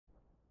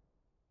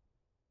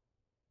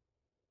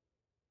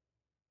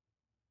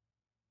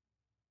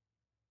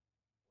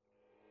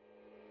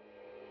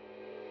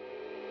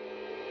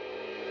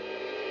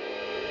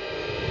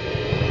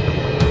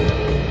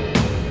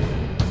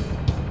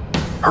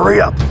Hurry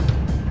up.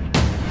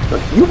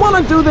 You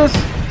want to do this?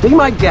 Be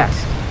my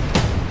guest.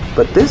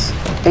 But this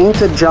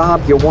ain't a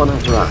job you want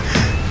to rush.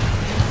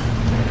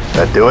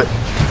 That do it?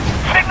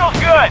 Signal's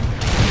good!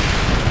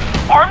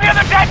 Arm the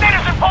other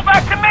detonators and pull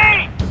back to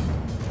me!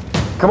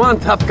 Come on,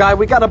 tough guy,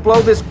 we gotta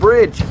blow this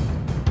bridge.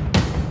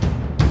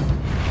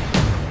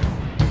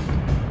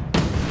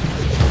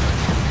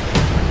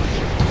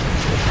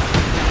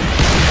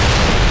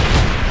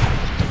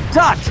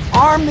 Dutch,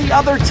 arm the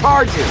other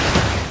charges.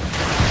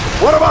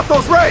 What about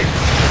those wraiths?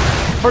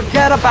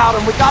 Forget about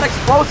them, we got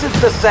explosives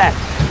to set.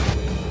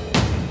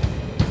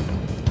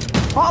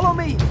 Follow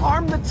me,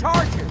 arm the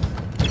charges.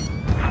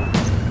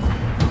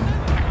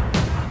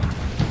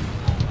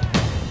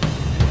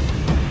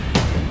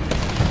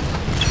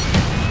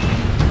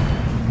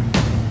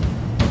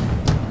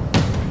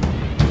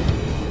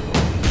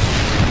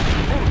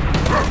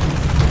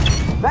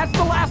 That's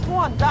the last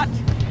one, Dutch.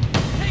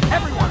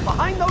 Everyone,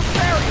 behind those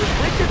barriers,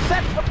 bridge is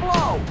set to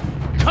blow.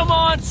 Come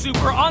on,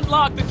 Super,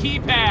 unlock the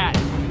keypad.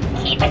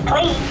 Keep it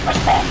clean.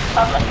 Respect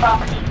public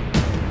property.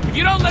 If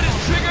you don't let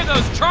us trigger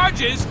those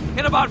charges,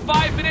 in about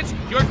 5 minutes,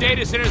 your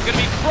data center is gonna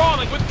be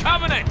crawling with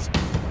Covenant.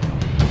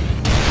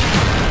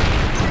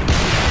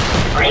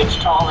 Bridge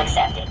toll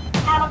accepted.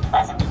 Have a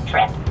pleasant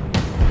trip.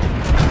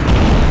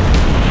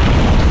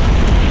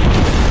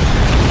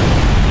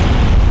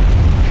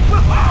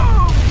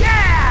 Woohoo!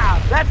 Yeah!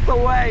 That's the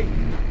way!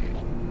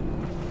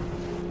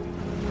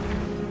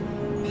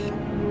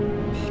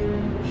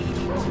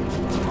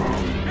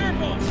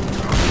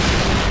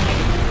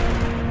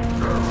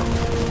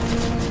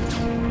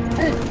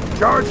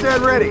 Charged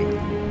and ready.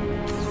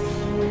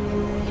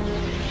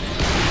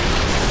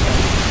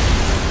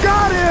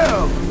 Got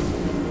him!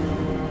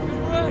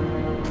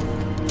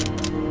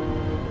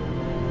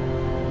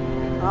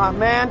 Ah,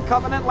 man,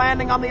 Covenant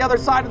landing on the other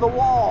side of the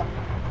wall.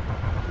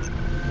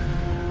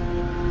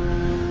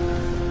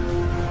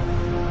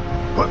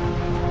 What?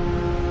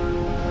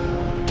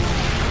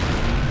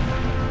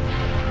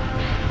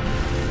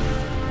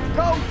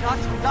 Go,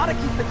 Dutch, we gotta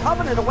keep the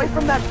Covenant away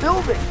from that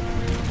building.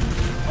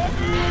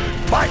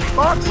 Mike,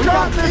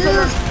 Foxtrot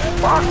is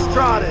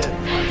Foxtrotted.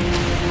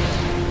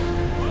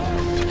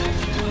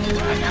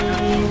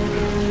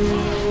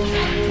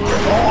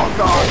 Oh,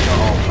 God, no.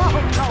 Oh,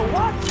 no,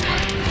 what?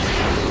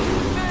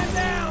 Man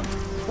down!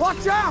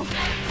 Watch out!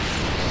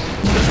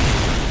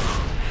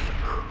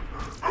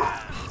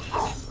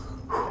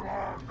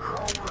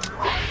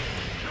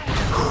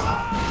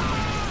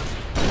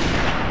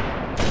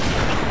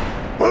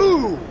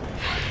 Boo!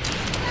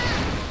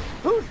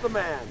 Who's the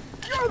man?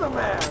 You're the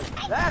man!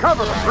 That's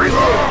Cover the reload!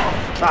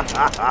 Ha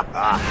ha ha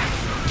ha!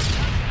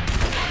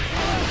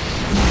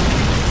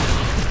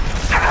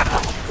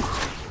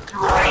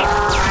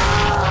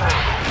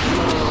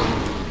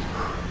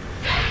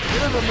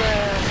 You're the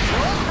man!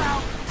 Look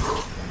out!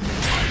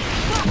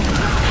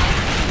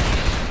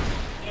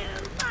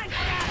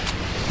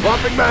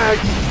 Bumping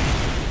mags!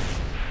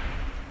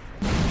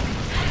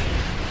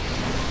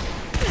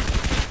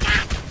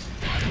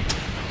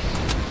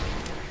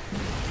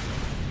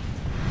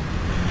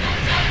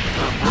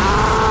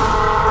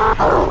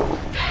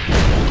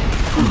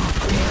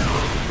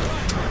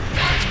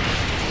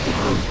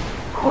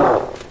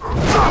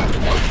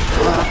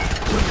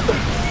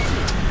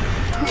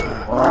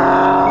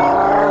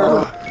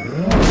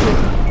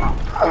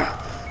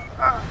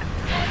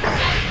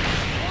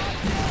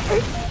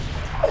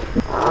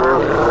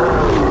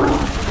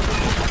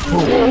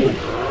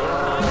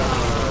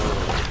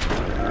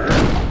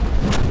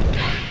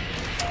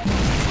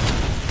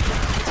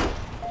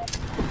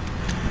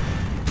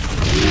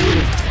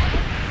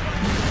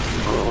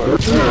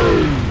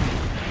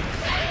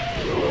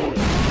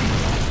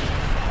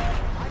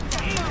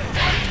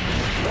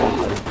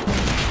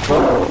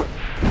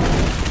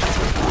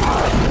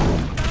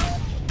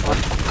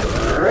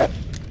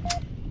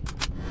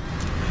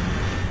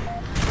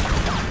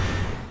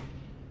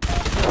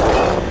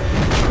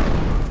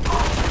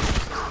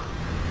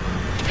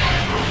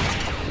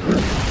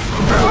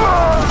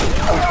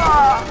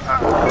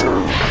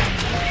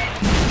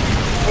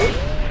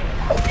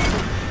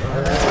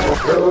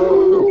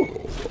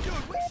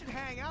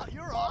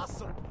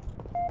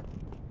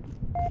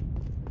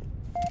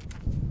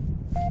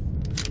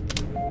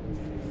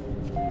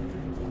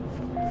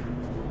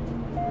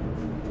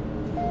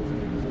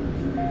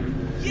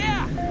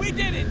 Yeah, we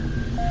did it!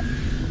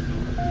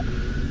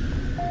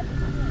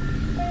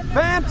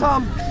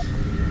 Phantom!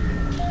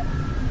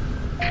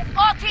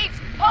 All teams,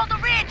 hold the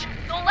ridge!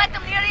 Don't let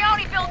them near the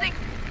ONI building!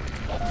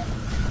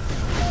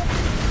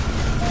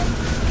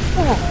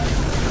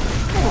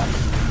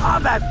 Ah,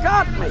 that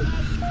got me!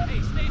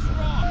 Hey, stay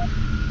strong!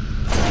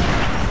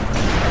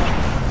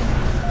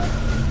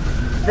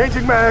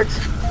 Changing mags!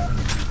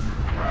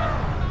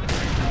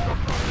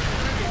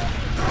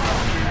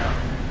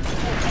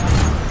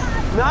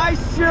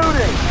 Nice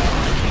shooting!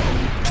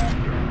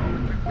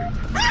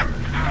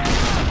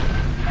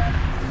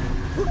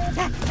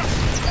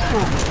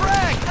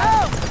 Frank,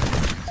 out!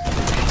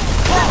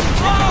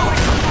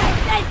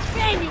 That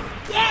friend is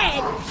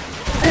dead!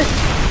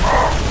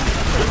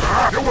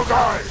 You will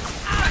die!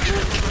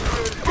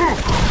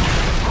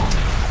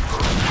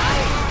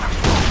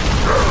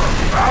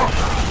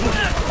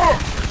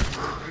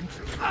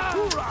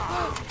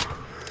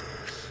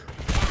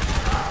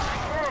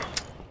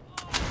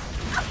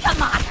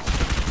 Come on!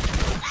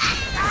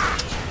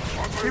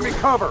 Give me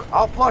cover.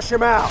 I'll flush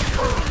him out.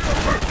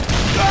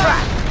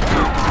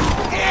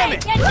 Damn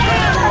it! Get down!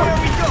 There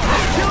we go!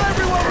 Let's kill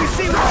everyone we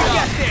see when we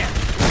get there!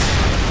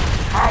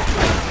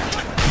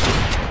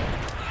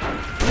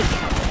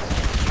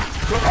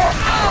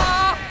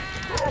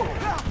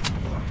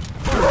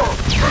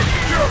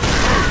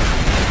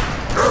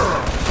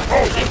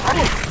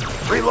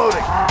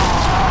 Reloading.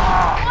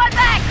 Fall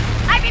back!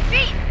 I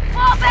repeat,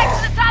 fall back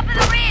to the top of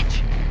the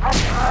ridge!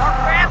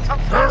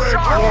 Courage,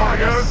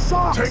 warriors!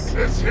 Take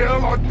this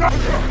hill or die!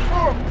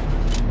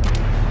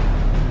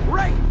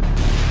 Right!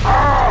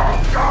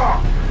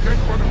 Take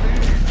one of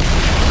these!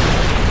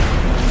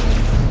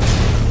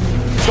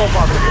 So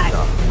far,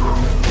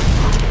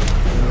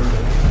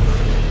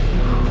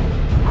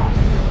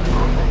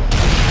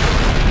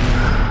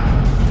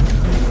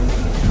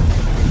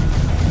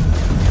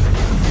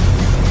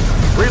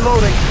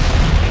 Reloading!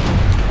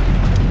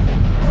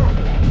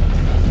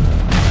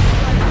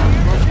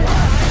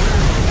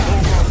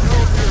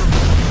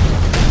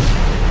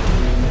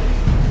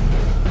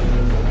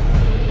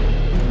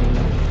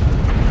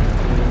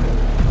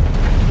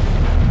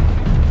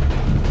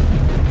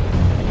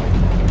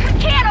 We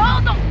can't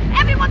hold them!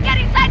 Everyone get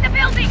inside the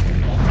building!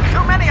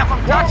 Too many of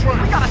them, Dutch! We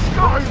gotta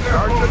Right scoop! there,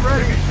 Sergeant,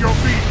 ready! Your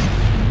feet!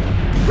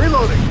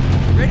 Reloading!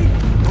 Ready?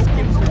 Let's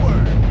give the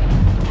word.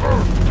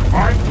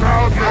 I'm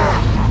down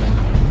there!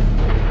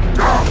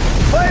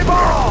 Play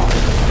ball!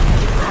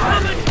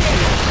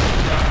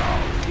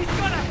 He's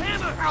got a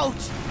hammer!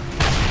 Ouch!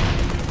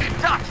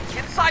 Dutch,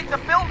 inside the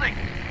building!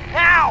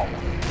 Now!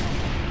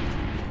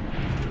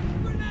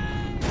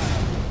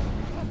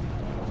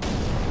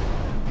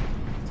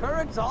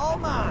 Turret's all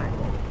mine.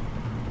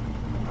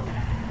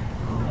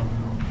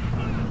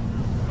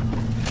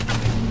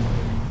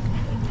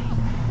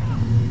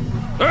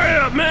 Hurry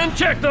up, men!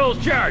 Check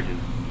those charges!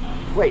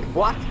 Wait,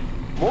 what?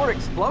 More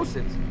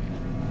explosives?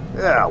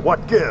 Yeah,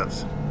 what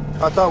gives?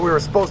 I thought we were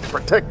supposed to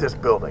protect this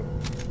building.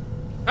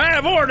 I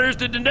have orders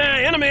to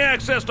deny enemy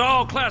access to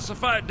all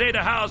classified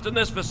data housed in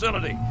this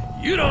facility.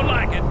 You don't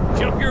like it,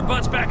 jump your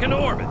butts back into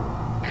orbit.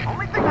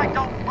 Only thing I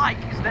don't like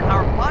is that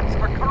our butts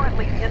are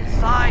currently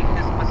inside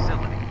this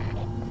facility.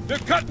 They're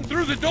cutting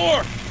through the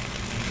door!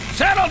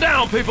 Settle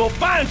down, people!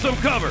 Find some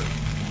cover!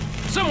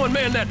 Someone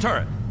man that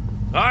turret.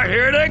 All right,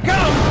 here they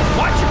come!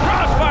 Watch your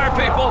crossfire,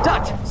 people!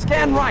 Dutch,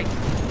 scan right.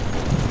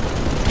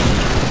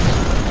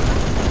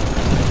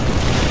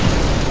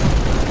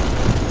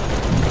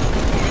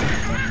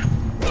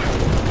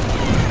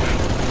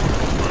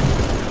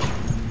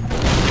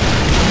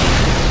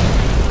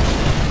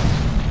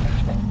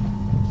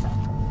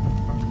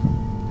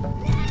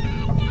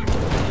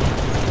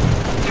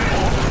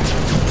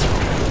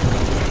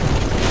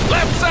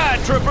 Left side,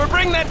 trooper!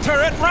 Bring that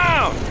turret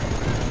round!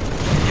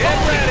 Get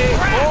ready!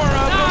 More of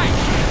them!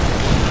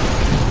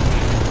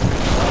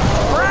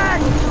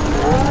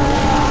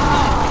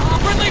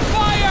 Friendly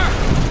fire!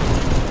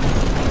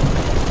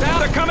 Now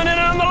they're coming in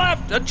on the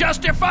left!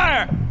 Adjust your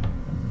fire!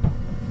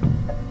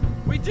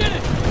 We did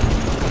it! We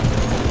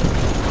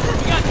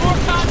got more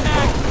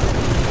contact!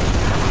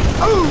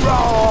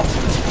 Hoorah!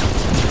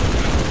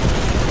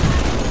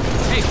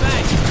 Hey,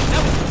 thanks.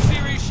 That was some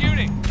serious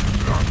shooting.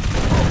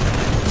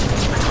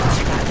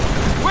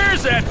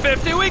 Where's that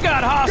 50? We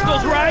got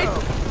hostiles, right?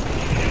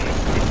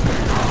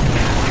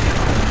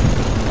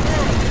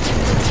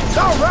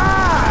 All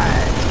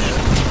right!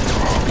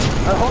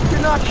 I hope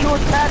you're not too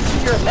attached to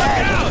your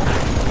head.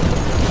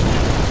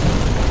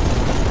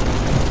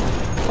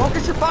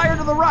 Focus your fire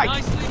to the right.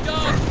 Nicely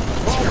done.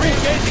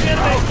 Re-engage the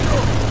enemy.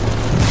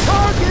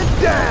 Target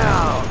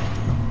down!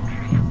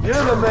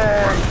 You're the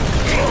man.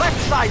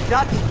 Left side,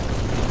 Dutch.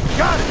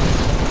 Got it!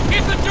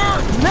 Hit the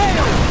dirt.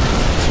 Nailed it.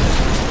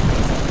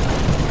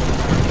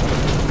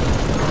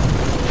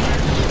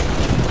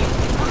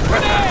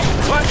 Grenade!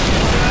 What?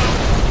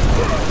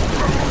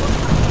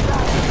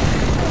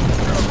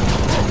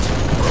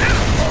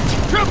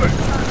 Trooper,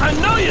 I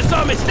know you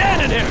saw me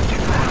standing here.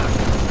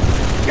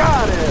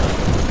 Got him!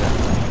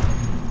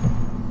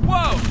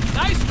 Whoa,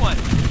 nice one.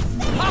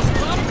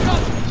 Hostile out of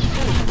cover.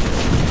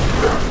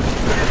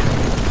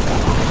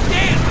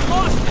 Damn, I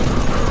lost it.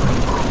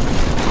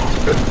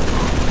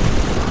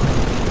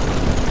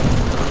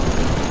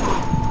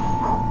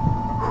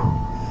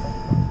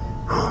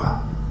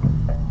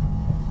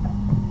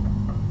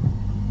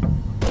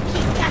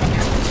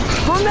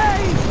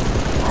 Grenade!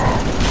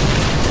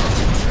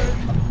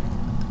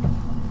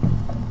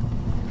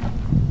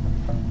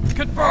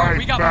 Confirmed,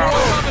 we got more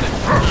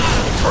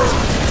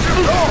Covenant.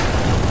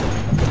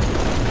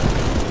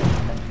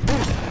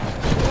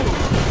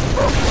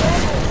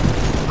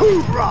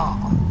 Hoorah!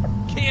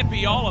 Can't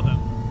be all of them.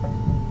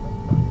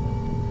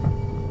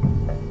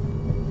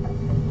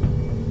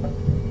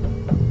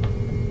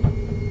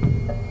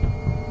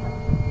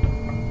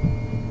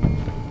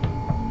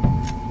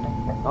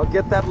 I'll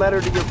get that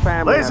letter to your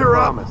family, Laser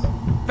I up!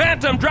 promise.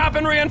 Phantom,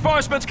 dropping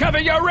reinforcements. Cover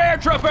your rear,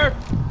 trooper.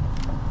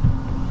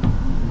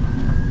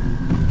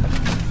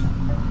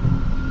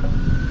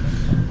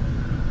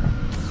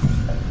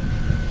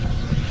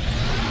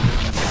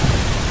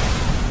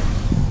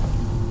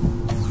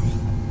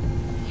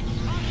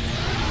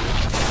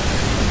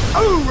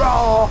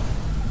 Hoorah!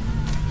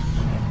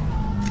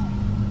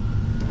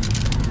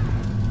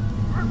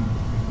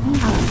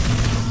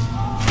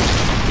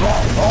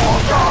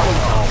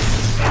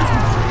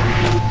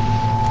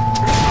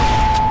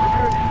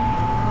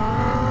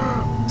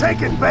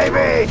 Taken,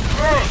 baby!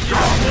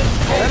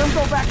 Let him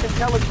go back and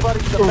tell his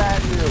buddies the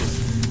bad news.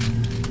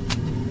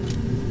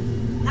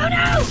 Oh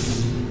no!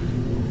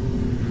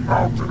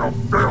 Mountain of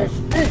filth!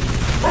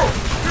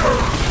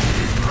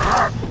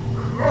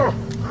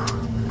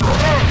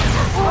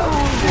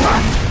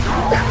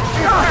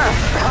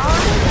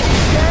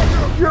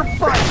 You're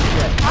fighting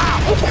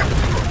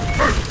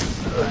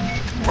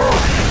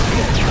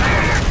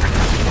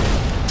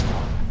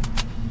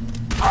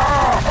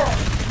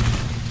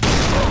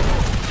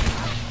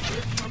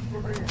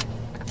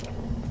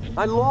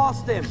I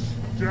lost him.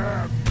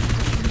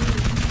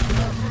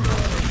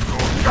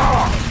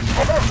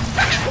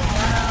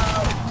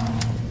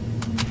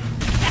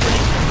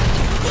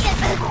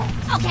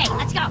 Okay,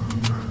 let's go.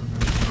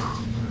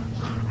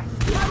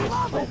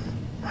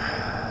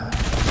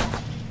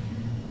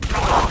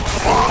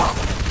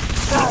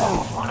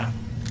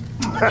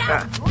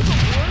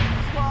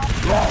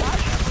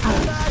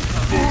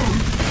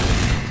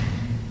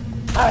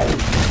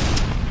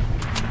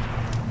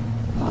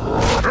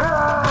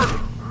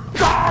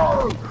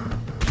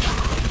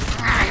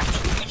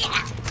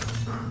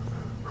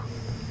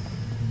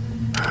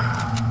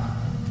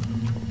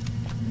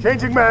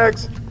 Changing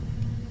mags!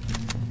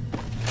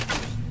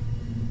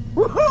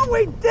 Woohoo!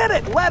 We did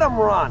it! Let him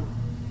run!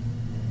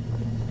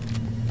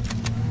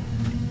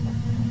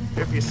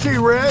 If you see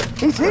red,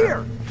 He's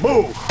here!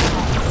 move!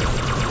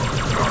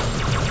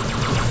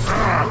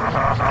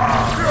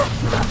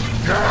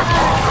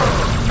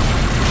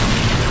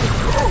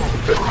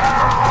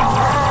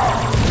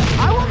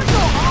 I want to go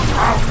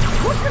home!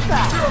 Look at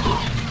that!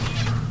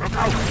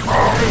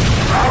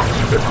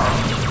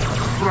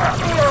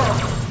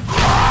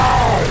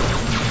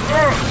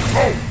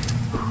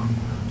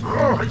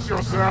 Brace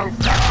yourself!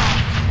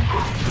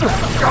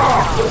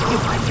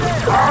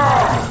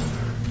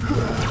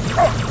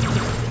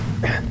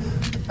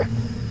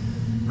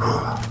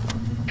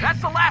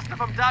 That's the last of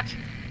them, Dutch.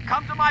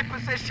 Come to my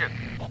position.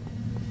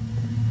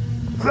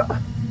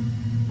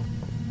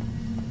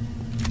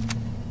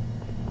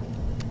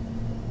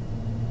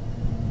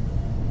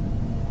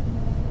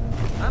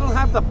 I don't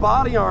have the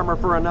body armor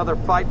for another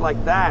fight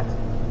like that.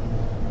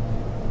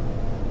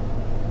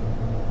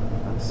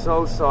 I'm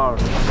so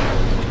sorry.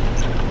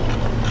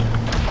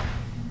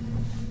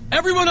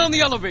 Everyone on the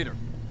elevator!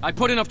 I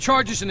put enough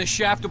charges in this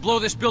shaft to blow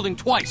this building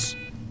twice.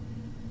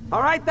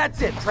 All right,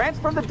 that's it.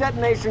 Transfer the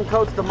detonation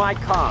codes to my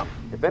comm.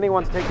 If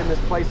anyone's taking this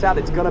place out,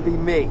 it's gonna be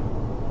me.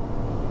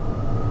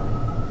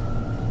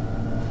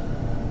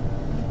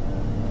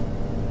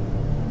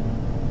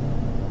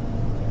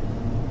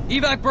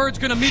 Evac Bird's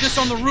gonna meet us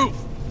on the roof.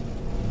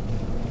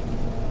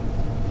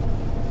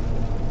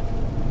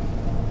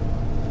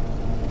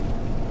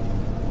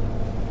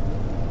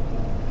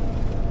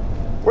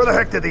 Where the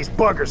heck did these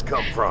buggers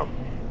come from?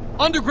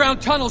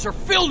 Underground tunnels are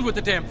filled with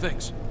the damn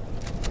things.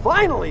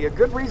 Finally, a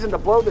good reason to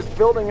blow this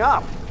building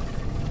up.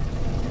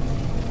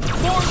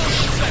 More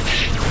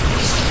sections.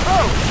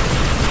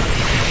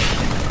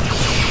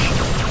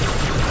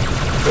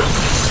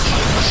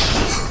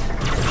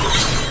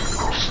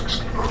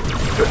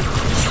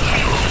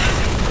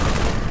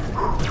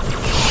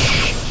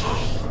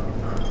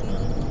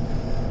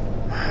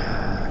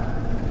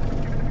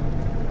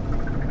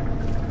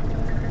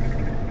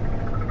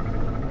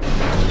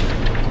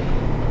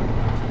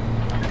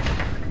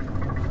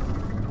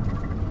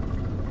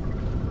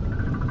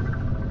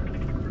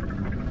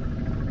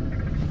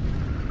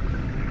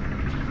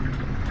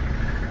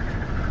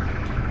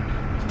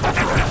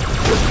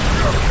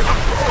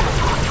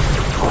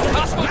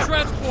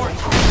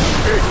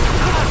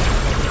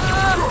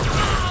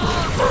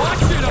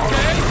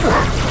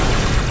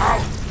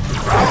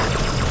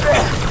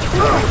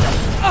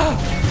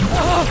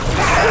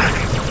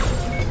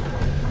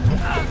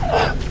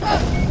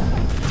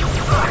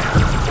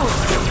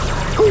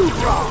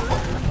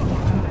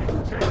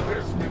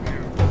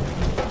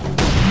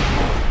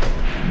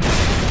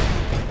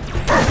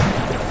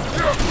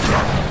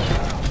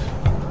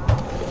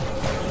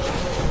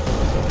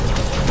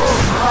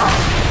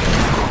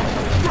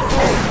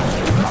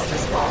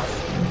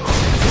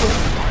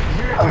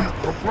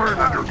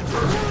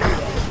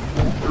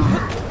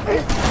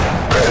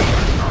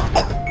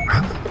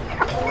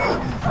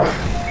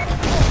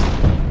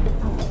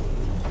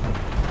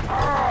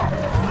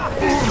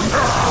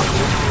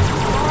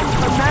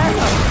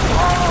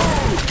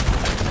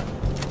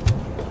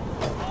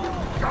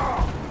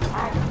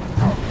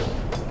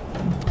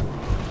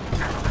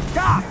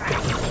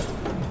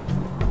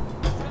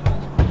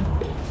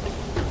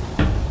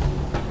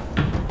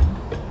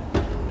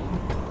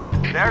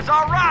 There's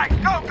our ride!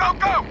 Go, go,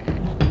 go!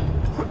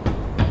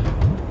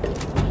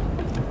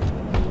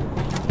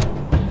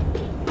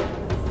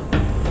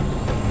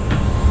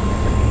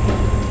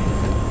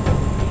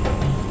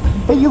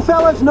 Hey, you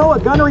fellas know a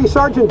gunnery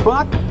Sergeant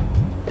Buck?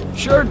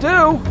 Sure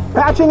do.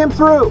 Patching him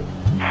through.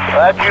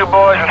 Glad you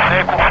boys are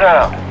safe and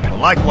sound. Well,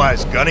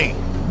 likewise, Gunny.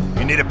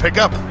 You need a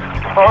pickup?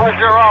 As long as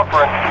you're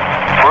offering.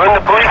 We're in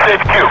the police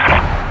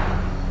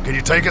HQ. Can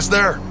you take us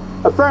there?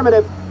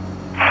 Affirmative.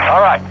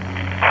 All right.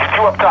 Get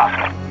you up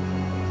top.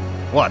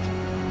 What?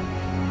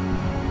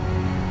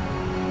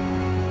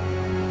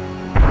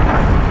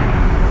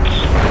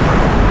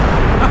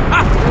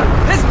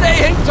 This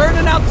day ain't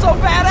turning out so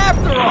bad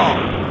after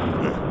all.